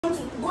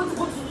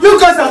You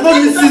guys are not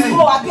listening. You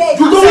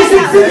don't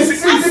listen.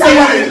 Listen.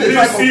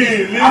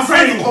 I'm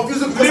trying to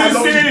confuse you because I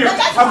love you.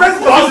 I'm trying to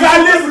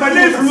confuse you.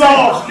 Live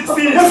love.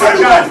 Listen, my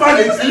guy.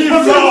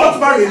 Live love.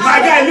 My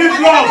guy, live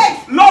love.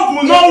 Love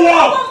will not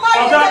work.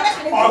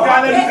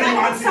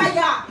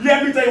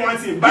 Let me tell you one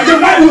thing. Why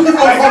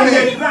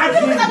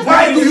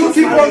do you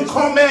keep on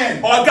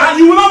coming? Oga,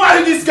 you will not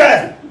marry this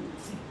girl.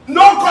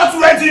 No court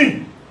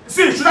wedding.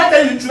 See, should I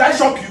tell you? Should I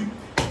shock you?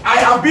 I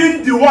have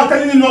been the one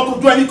telling you not to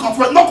do any court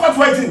wedding. No court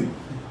wedding.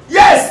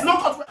 Yes, no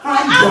court wedding.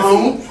 Calm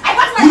down.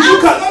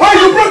 Why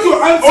you brought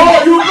your auntie? Oh,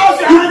 you brought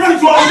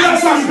your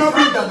auntie to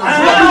our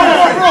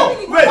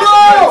Wait.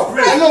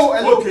 Hello.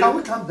 Okay. Can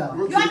we calm down?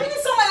 You are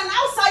bringing someone an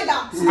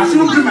outsider. I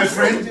shouldn't bring my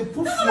friend. You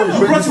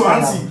brought your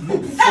auntie.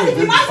 That if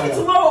you ask me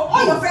tomorrow,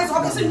 all your friends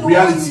obviously know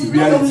reality.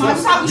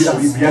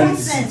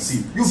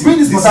 See, you bring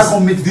this matter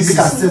come meet this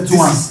guy said to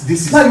one.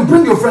 Now you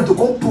bring your friend to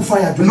come put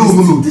fire.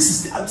 No.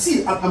 This is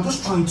see. I'm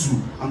just trying to.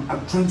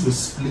 I'm trying to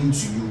explain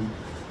to you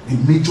the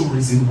major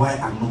reason why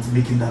I'm not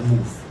making that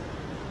move.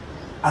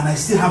 And I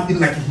still have it,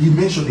 like he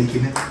mentioned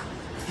Ekene.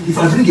 If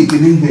I bring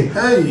Ekene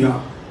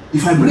here,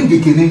 if I bring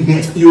Ekene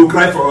here, you will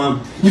cry for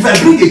him. If I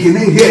bring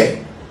Ekene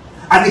here,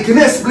 and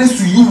Ekene explains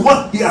to you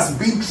what he has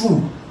been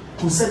through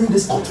concerning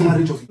this court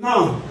marriage of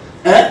now,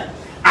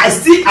 I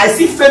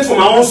see faith for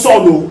my own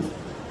son, though.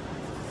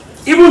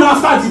 Even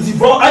after the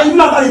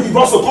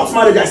divorce or court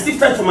marriage, I still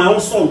faith for my own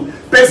son.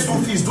 Pay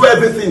school fees, do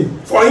everything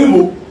for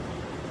him.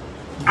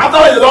 After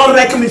they don't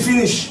wreck me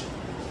finish.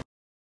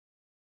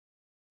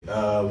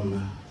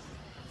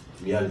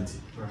 Reality.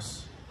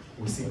 Yes.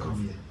 We still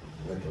come here.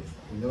 Okay.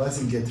 We never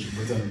seen get to the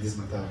bottom of this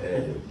matter.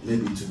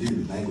 Maybe today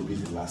the night will be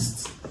the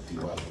last thing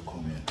I will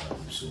come here.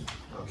 So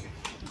okay.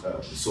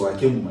 So I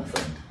came with my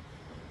friend.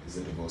 He's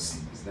a divorcee.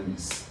 His name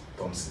is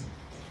Thompson.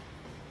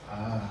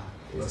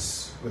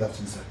 Yes. Good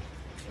afternoon, sir.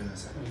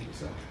 Thank you,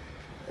 sir.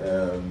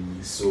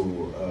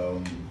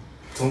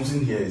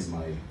 Thompson here is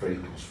my very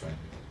close friend.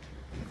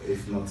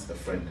 If not a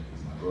friend,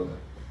 he's my brother.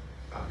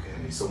 Okay.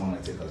 And he's someone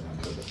I take as my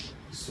brother.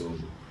 So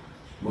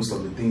most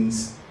of the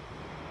things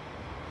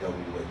that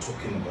we were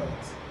talking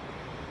about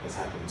has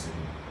happened to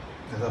him.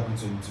 That happened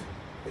to him too.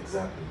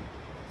 Exactly.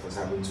 It has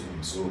happened to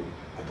him. So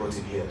I brought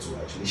him here to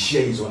actually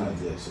share his own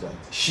idea so that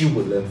she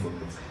would learn from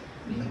it.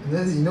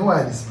 You know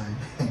why this man?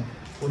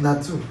 Una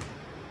too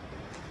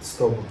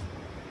stubborn.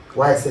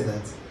 Why I say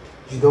that?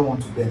 You don't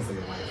want to bend for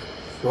your wife.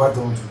 You don't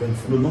want to bend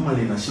for no,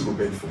 normally she go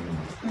bend for me.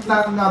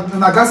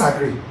 Na guys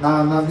agree.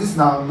 This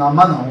man and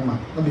woman.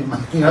 Not be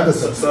man. You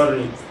understand?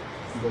 Sorry.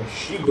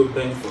 She go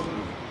bend for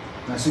me.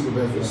 Now she go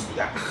bend for me.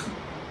 Yeah.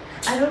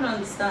 I don't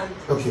understand.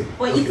 Okay.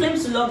 But he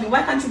claims to love you.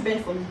 Why can't you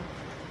bend for me?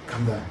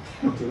 Calm down.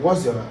 Okay.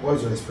 What's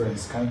your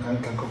experience? Can we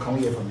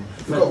hear from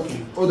you?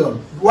 Okay. Hold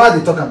on. Why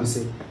they talk and be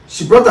say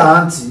she brought her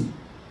auntie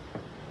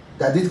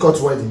that did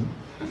court wedding.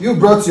 You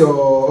brought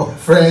your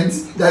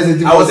friends. That is a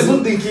divorce. I was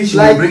even thinking she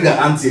will bring her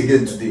auntie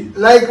again today.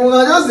 Like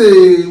una just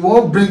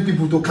won't bring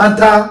people to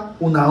counter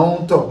una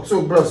own talk.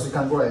 So bros, you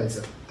can go ahead,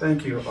 sir.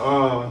 Thank you.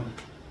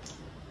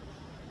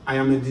 I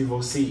am a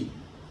divorcee.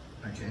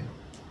 Okay.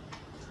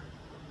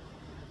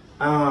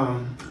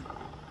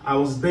 I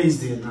was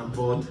based in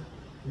abroad,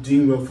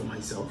 doing well for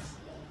myself.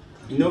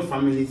 You know,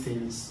 family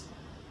things,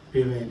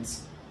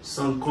 parents,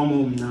 son, come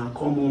home now,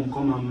 come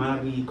and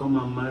marry,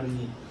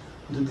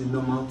 do the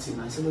normal thing.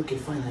 I said, okay,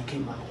 fine. I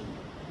came back home.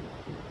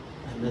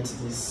 I met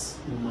this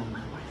woman, my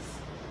wife.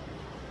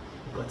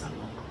 We got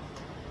along.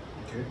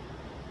 Okay.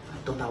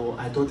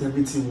 I thought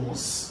everything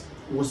was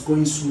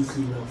going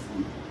smoothly well for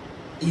me.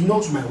 He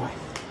knows my wife.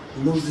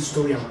 He knows the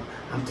story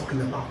I'm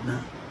talking about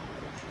now.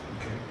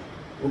 Okay.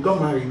 We got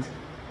married.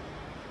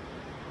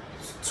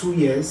 2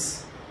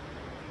 years.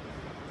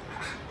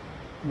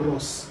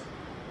 Bros,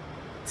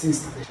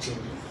 things started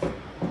changing.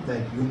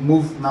 Like you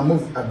move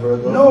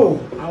abroad? Or? No,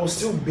 I was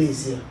still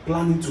based here,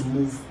 planning to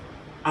move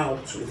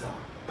out with her.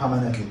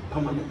 Permanently?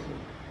 Permanently.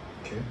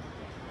 Okay.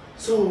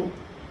 So,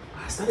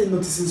 I started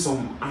noticing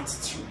some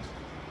attitude.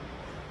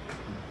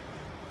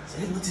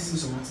 From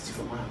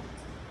her.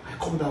 I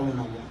called her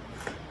one-on-one.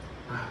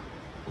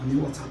 Only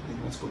what's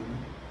happening, what's going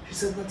on? She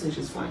said nothing,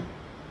 she's fine.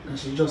 And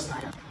she's just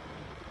tired.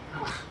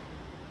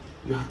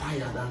 You are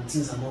tired and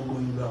things are not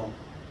going well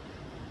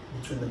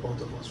between the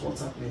both of us.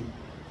 What's happening?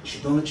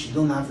 It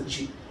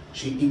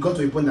got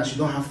to a point that she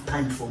don't have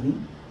time for me.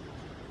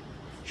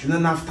 She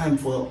don't have time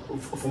for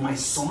my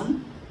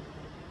son.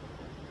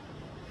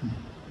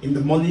 In the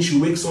morning she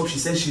wakes up, she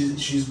says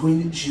she's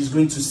going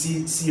to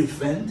see a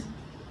friend.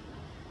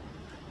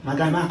 My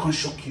guy, I can't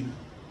shock you.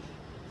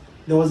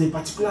 There was a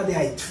particular day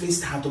I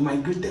traced her to my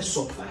greatest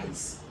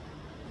surprise.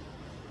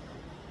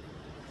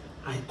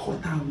 I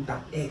caught her with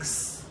her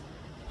ex.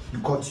 You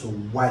caught your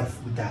wife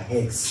with her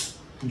ex?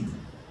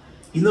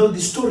 You know,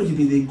 the story,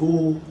 they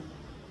go,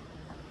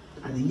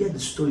 and they hear the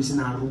stories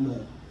in our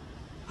rumor.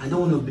 I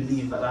don't want to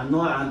believe that. I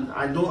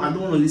don't want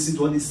to listen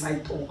to all this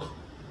side talk.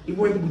 Even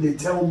when people they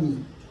tell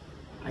me,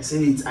 I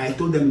say it. I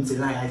told them it's a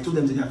lie. I told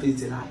them to their face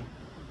it's a lie.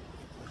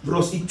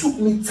 Bros, it took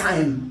me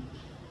time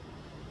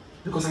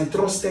because I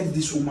trusted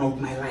this woman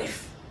with my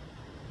life.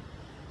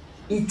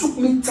 it took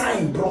me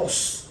time,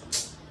 bros.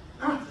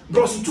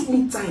 Bros, it took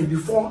me time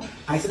before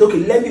I said, okay,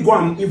 let me go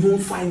and even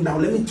find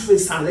out. Let me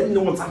trace her. Let me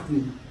know what's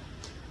happening.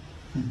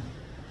 You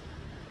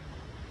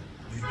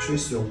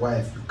trace your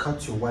wife. You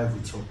cut your wife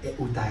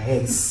with her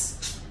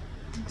ex.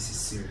 This is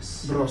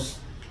serious. Bros,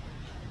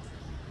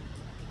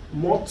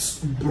 what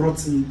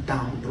brought me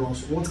down,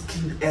 bros? What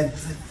killed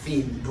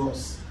everything,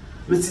 bros?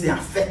 What it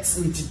affects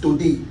me till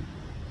today?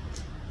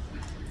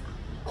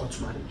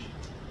 Court marriage.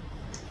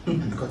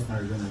 Court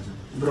marriage,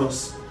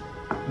 bros.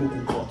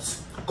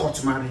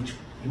 Court marriage.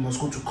 You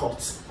must go to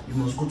court. You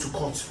must go to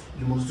court.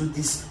 You must do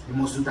this. You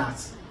must do that.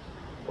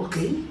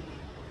 Okay.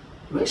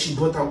 When she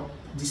brought out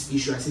this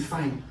issue, I said,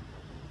 fine.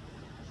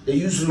 They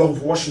use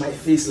love wash my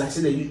face. Like I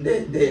said,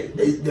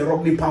 they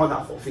rub me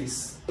powder for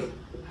face.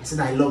 I said,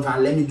 I love her.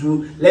 Let me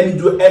do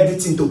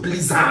everything to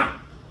please her.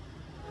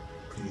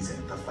 Please,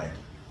 that's fine.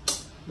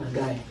 My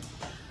guy.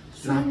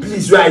 Now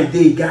please, where I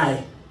dey,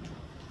 guy.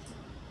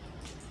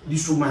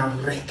 This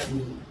woman wrecked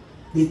me.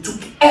 They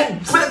took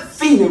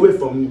everything away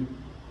from me.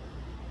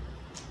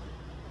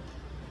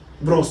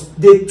 Bros,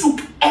 they took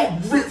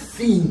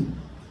everything.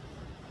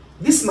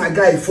 This my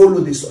guy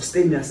followed, they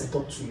sustain me as I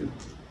talk to you.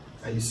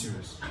 Are you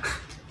serious?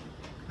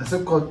 I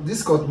said,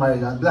 this court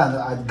marriage, and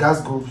I guys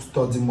go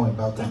study more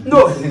about it.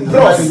 No,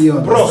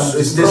 bros,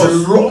 there's a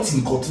lot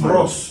in court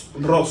marriage.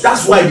 Bros.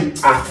 That's why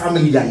our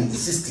family are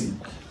insisting.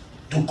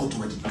 Don't court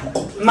wedding. Don't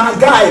court wedding. My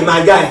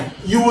guy,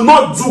 you will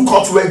not do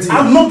court wedding.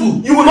 I'm not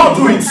do. You will not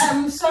do it.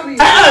 I'm sorry.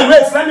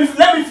 Wait,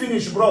 let me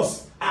finish,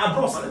 bros.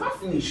 Bros, I never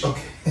finish.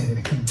 Okay.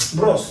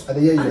 Bros, I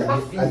hear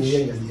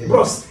you.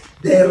 Bros,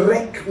 they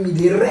wreck me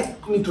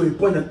to a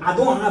point that I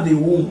don't have a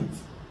home.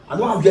 I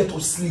don't have where to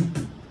sleep.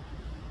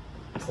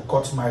 For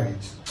court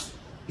marriage.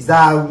 Is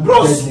that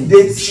bros?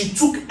 She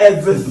took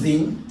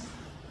everything.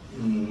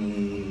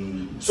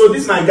 So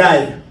this my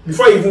guy.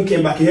 Before he even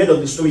came back, he heard of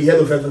the story, he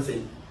heard of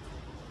everything.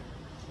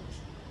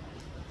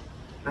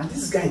 And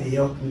this guy, they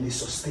helped me, they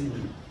sustained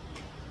me.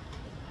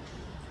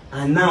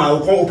 And now I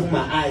will come open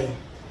my eye.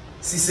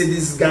 See, say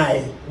this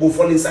guy will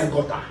fall inside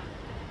gutter.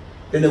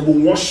 Then they will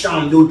wash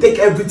him, they will take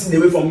everything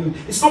away from him.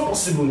 It's not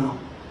possible now.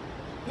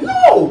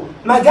 No,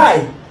 my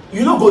guy,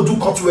 you not go do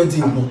court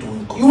wedding. I'm not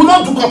doing court. You will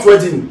not do court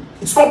wedding.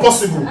 It's not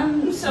possible.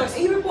 I'm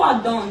sorry, you people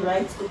are done,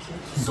 right? Okay.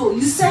 So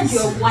you said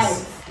your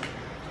wife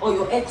or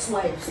your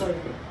ex-wife, sorry.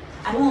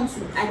 I don't want to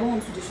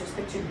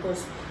disrespect you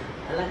because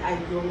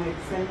you're my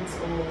friends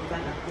or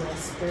that we are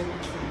very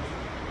good friends.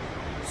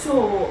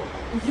 So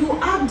you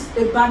had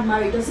a bad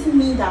marriage doesn't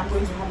mean that I'm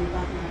going to have a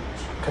bad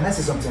marriage. Can I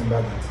say something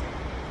about that?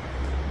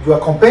 You are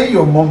comparing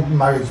your mom's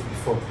marriage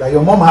before. That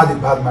your mom had a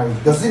bad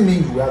marriage. Does it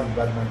mean you will have a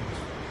bad marriage?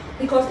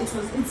 Because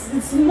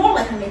it's more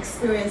like an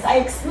experience. I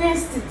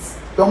experienced it.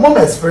 Your mom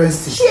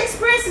experienced it. She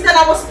experienced it and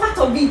I was part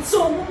of it.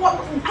 So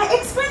I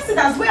experienced it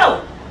as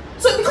well.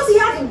 So because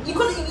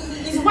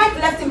his wife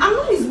left him, I'm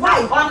not his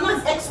wife or I'm not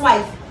his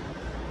ex-wife.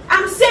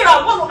 I'm Sarah.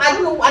 I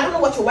don't know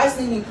what your wife's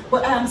name is,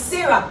 but I'm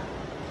Sarah.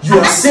 You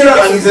are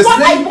Sarah and he's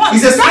explaining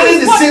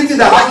the same thing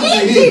that happened to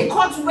him. He did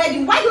court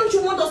wedding. Why don't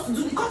you want us to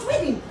do the court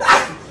wedding?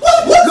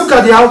 Look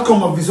at the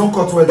outcome of his own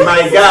court wedding.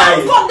 My guy.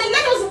 They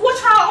let us watch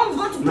how our own is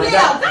going to play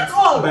out. That's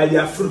all. By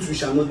their fruit we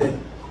shall know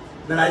them.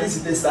 Then I didn't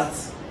say that.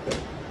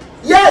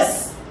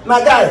 Yes,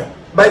 my guy.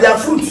 By their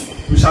fruit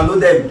we shall know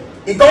them.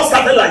 It all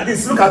started like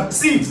this. Look at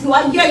see. You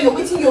are here. You're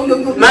waiting.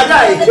 You're my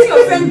guy. letting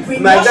your friend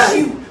brainwash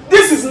you.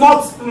 This is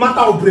not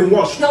matter of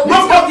brainwash. Not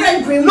all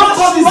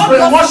this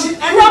brainwashing.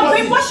 You are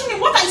brainwashing me.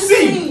 What are you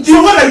saying? See,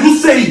 what are you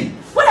saying?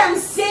 What I'm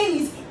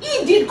saying is,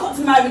 he did got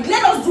married.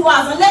 Let us do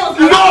ours and let us.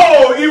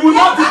 No, he will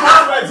not do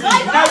that.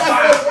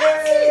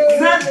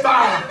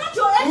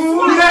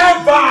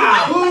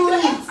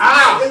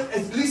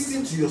 Never.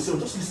 Listen to yourself.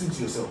 Just listen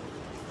to yourself.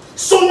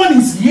 Someone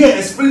is here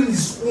explaining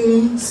his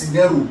own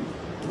scenario.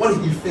 What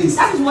he faced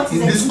in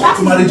this court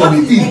marriage of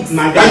a thing,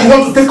 and you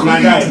want to take my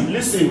guy.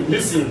 Listen.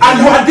 And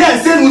you are there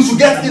saying we should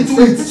get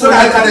into it so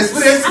that I can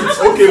experience it.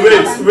 Okay,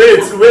 wait,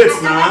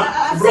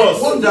 now,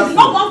 bros.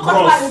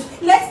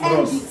 Let's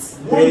end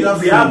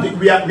it.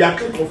 We are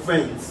clique of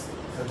friends.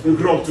 We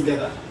grew up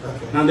together.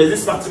 Okay. Now there's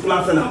this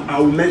particular friend. I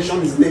will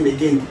mention his name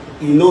again.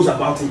 He knows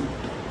about it.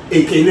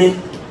 Ekene.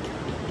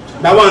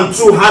 That one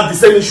too had the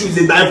same issue. He's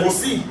a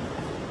divorcee.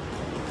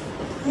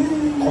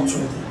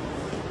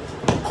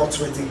 Court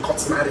wedding,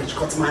 court marriage.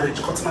 People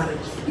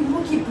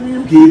keep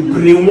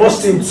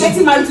brainwashed him.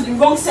 Getting married to the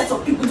wrong set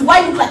of people. Do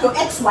I look like your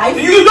ex-wife?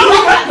 You don't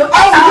look like your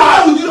ex-wife.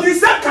 How would you the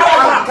same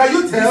character? Can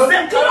you tell?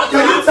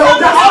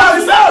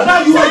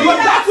 Now you are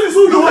that is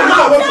who you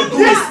are. What to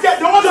do?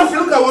 They want to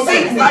look at what to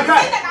do.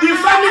 The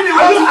family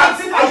are you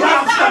acting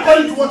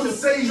according to what you're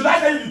saying? Should I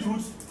tell you the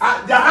truth?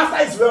 Their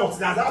after is wealth.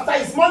 Their after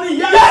is money.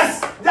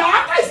 Yes. Their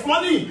after is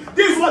money.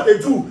 This is what they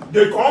do.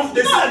 They come.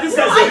 They say this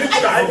guy's a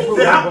rich guy.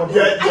 They have.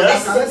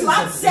 Yes. Can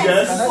I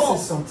say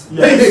something?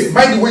 Hey,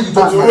 mind the way you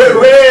talk to me.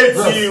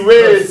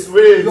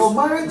 Wait. Your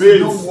marriage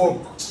will not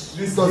work.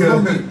 This does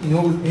not mean you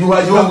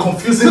are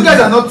confusing. You guys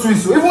are not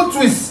twins. Even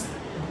twins,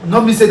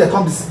 not me say they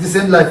come the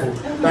same life.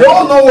 They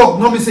all know work.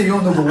 Not me say you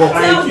don't know the work.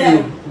 Thank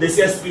you. They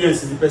say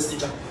experience is the best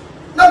teacher.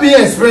 Not be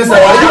experience.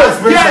 Yes,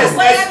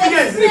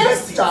 experience is the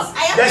best teacher.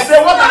 They say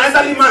what an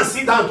elderly man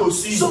sit down to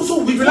see. So if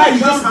we you like, you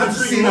just just have to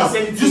say you now. must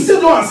say You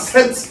still don't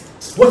accept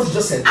what you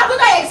just said.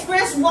 Haven't I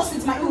experienced worse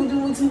with my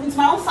own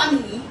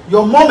family?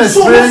 Your mom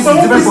experience is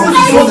different from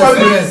his own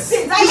experience.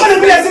 You gonna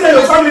be like that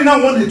your family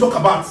now want to talk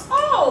about.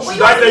 Oh,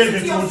 Should I tell you the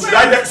truth? Should I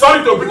tell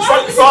sorry to bring your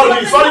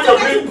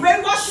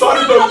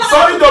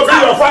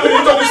family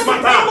into this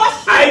matter.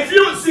 I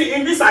feel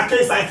in this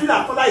case I feel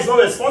that father is not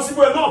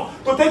responsible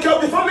enough to take care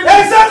of the family.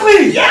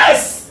 Exactly.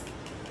 Yes.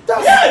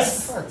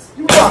 Yes.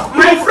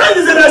 My friend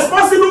is a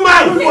responsible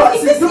man.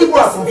 People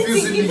are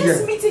confusing me This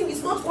here. meeting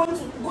is not going to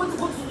go to.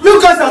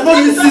 You guys are not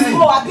listening. You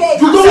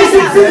don't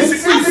listen.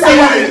 Listen.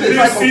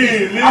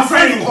 I'm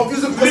trying to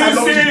confuse you because I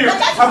love you.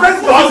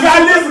 I'm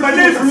trying to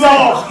Live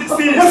love.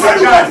 Listen, my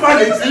guy.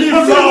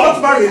 Live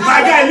love.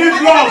 My guy,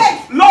 live love.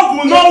 Love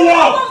will not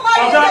work.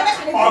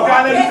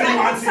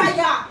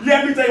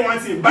 Let me tell you one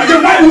thing. Why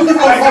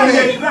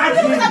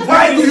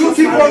do you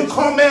keep on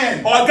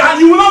coming? Oga,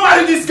 you will not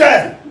marry this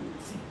girl.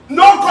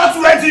 No court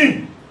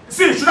wedding.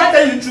 See, should I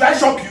tell you? Should I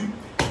shock you?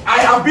 I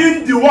have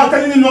been the one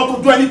telling you not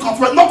to do any court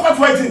wedding. No court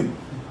wedding.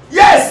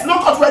 Yes, no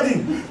court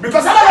wedding.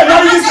 Because I don't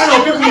marry this kind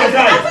of people like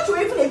that. I thought you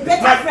were even a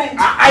better friend.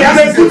 I am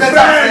a good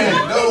friend.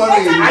 Don't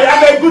worry. I am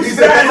a good He's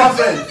a better friend.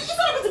 friend. It's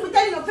not going to be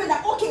telling your friend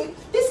that okay,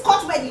 this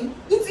court wedding,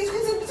 it's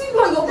between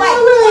you and your wife.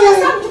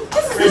 Understand?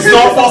 It's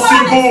not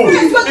possible.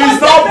 It's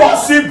not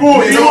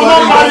possible. He will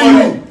not marry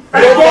you.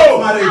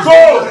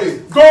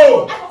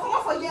 Go.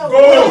 You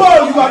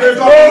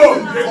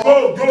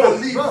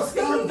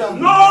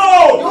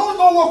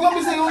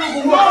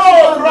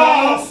No,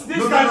 bros.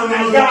 This guy is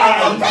my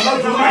guy.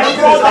 My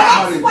brother.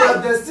 You are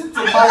destined to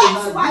marry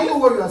now. You know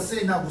what you are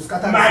saying now,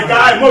 Buscata. My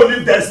guy, no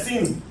live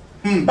destined.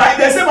 But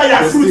they say by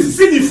your fruit,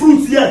 see the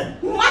fruit here.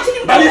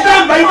 By the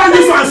time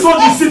this one saw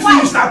the seed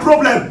finish, that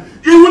problem.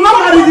 He will not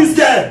marry this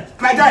girl.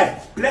 My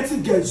guy, plenty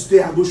girls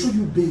there. I go show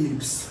you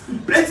babes.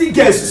 Plenty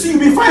girls. See, you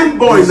be fine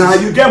boy now.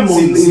 You get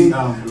money.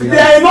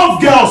 There are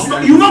enough girls.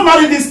 You will not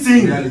marry this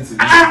thing. Listen.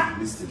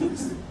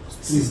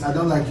 Please, I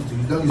don't like it. You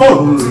don't.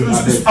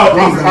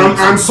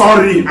 I'm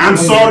sorry, but we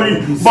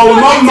will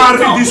not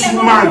marry this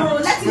woman.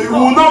 We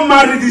will not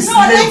marry this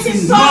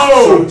lady.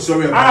 No,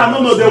 sorry.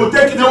 No. They will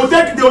take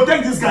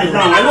this guy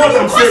down. I know what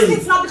I'm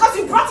saying. Now because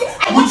you brought it.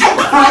 Would you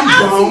calm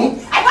down?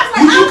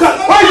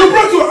 Why you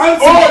brought your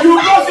auntie? Oh, you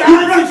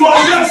brought your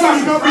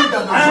auntie.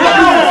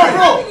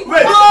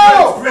 Wait.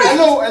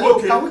 Hello.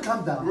 Okay. Can we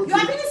calm down? You are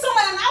bringing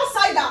someone an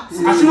outsider.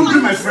 I shouldn't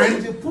bring my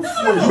friend. You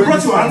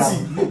brought your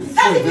auntie.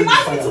 That if you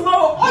ask me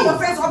tomorrow, all your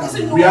friends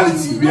obviously know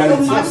Reality.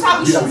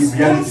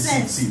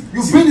 nonsense.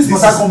 You bring this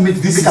matter come meet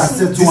this guy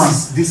said to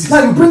us.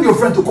 Now you bring your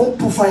friend to come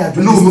put fire.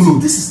 No.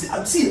 This is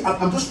see.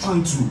 I'm just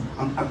trying to.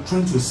 I'm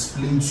trying to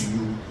explain to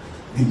you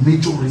the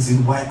major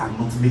reason why I'm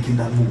not making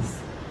that move.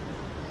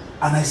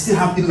 And I still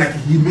have it like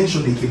he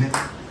mentioned Ekene.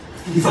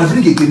 If I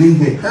bring Ekene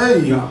here,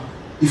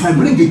 if I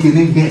bring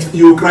Ekene here,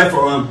 You will cry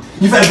for him.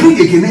 if I bring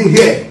Ekene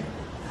here,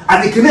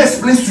 and Ekene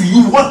explains to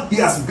you what he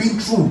has been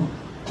through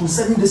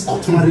concerning this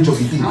court marriage of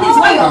the thing. Please,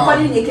 why you're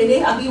calling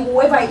Ekene, I mean,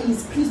 whoever it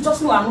is, please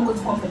just know I'm not going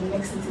to come for the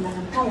next meeting and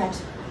I'm tired.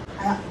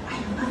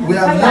 We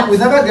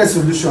never get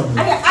solution.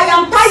 I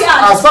am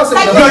tired. As far as you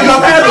are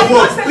tired of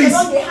what? Please,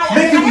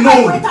 make it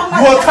known.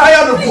 You are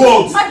tired of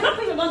what? My blood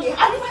pressure don't dey.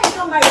 I never get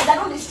married. I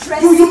don't stress.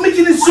 You're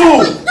making it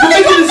so. You're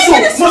making it so.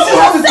 Must you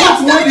have a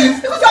court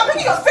wedding? Because you're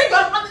bringing your friend.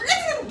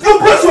 You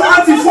brought your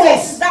auntie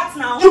first. That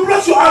now. You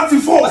brought your auntie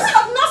first.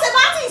 Nonsense.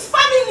 My auntie is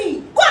family.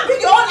 Go and bring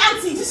your own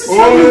auntie. This is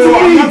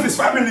I'm not his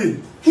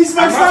family. He's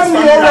my I'm not his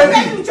family family.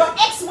 already. with your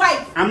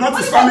ex-wife. I'm not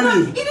his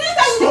family. He didn't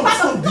tell you the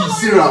part of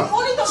this, Sarah.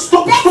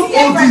 Stop Let's all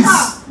hear from this.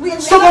 her.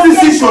 Stop all these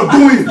things you're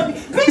doing.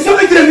 It's not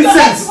making any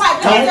sense.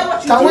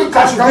 Can we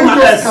just calm Bring your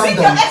down?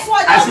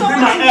 ex-wife. I should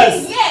bring my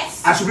ex.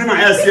 Yes. I should bring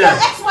my ass Bring your here.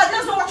 ex-wife.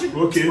 That's not what you do.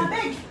 Okay. I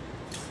beg.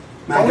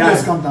 Can we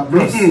just calm down,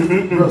 bros?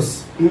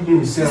 Bros.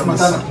 This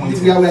matter,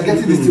 we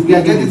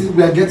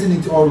are getting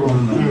it all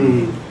wrong.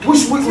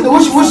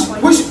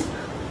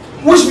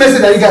 Which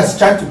message are you guys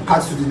trying to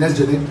pass to the next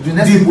generation?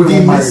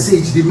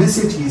 The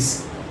message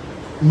is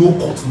no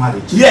court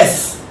marriage.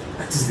 Yes.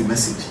 That is the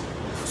message.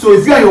 So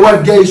if you and your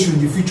wife get issue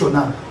in the future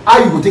now, how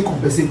you go take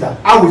compensate her?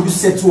 How will you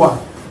settle her?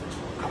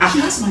 She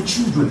has my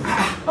children.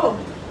 Oh.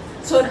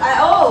 So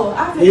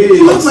I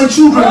She has my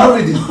children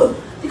already.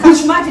 You can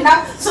imagine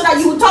that, so that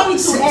you will tell me to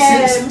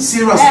Sarah,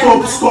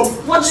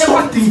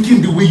 stop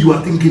thinking the way you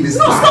are thinking is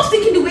no, bad. stop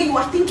thinking the way you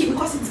are thinking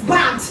because it's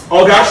bad.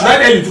 Okay, should I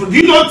tell you the truth? Do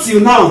you know till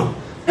now?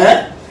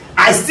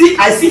 I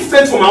still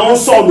fend for my own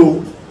son,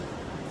 though.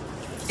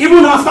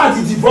 Even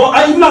after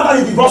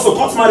the divorce or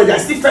court marriage, I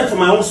still fend for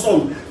my own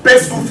son. Pay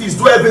school fees,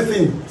 do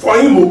everything for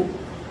him. Oh.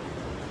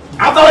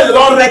 After they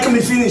don't wreck me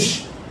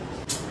finish.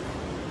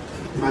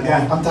 My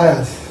guy, I'm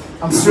tired.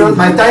 I'm serious.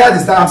 My tired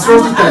is tired. I'm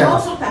seriously I'm tired.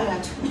 also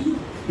tired.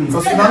 you're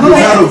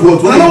tired of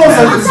what?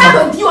 I'm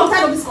tired of you. I'm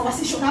tired of this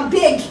conversation. I'm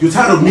big. You're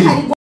tired of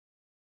me.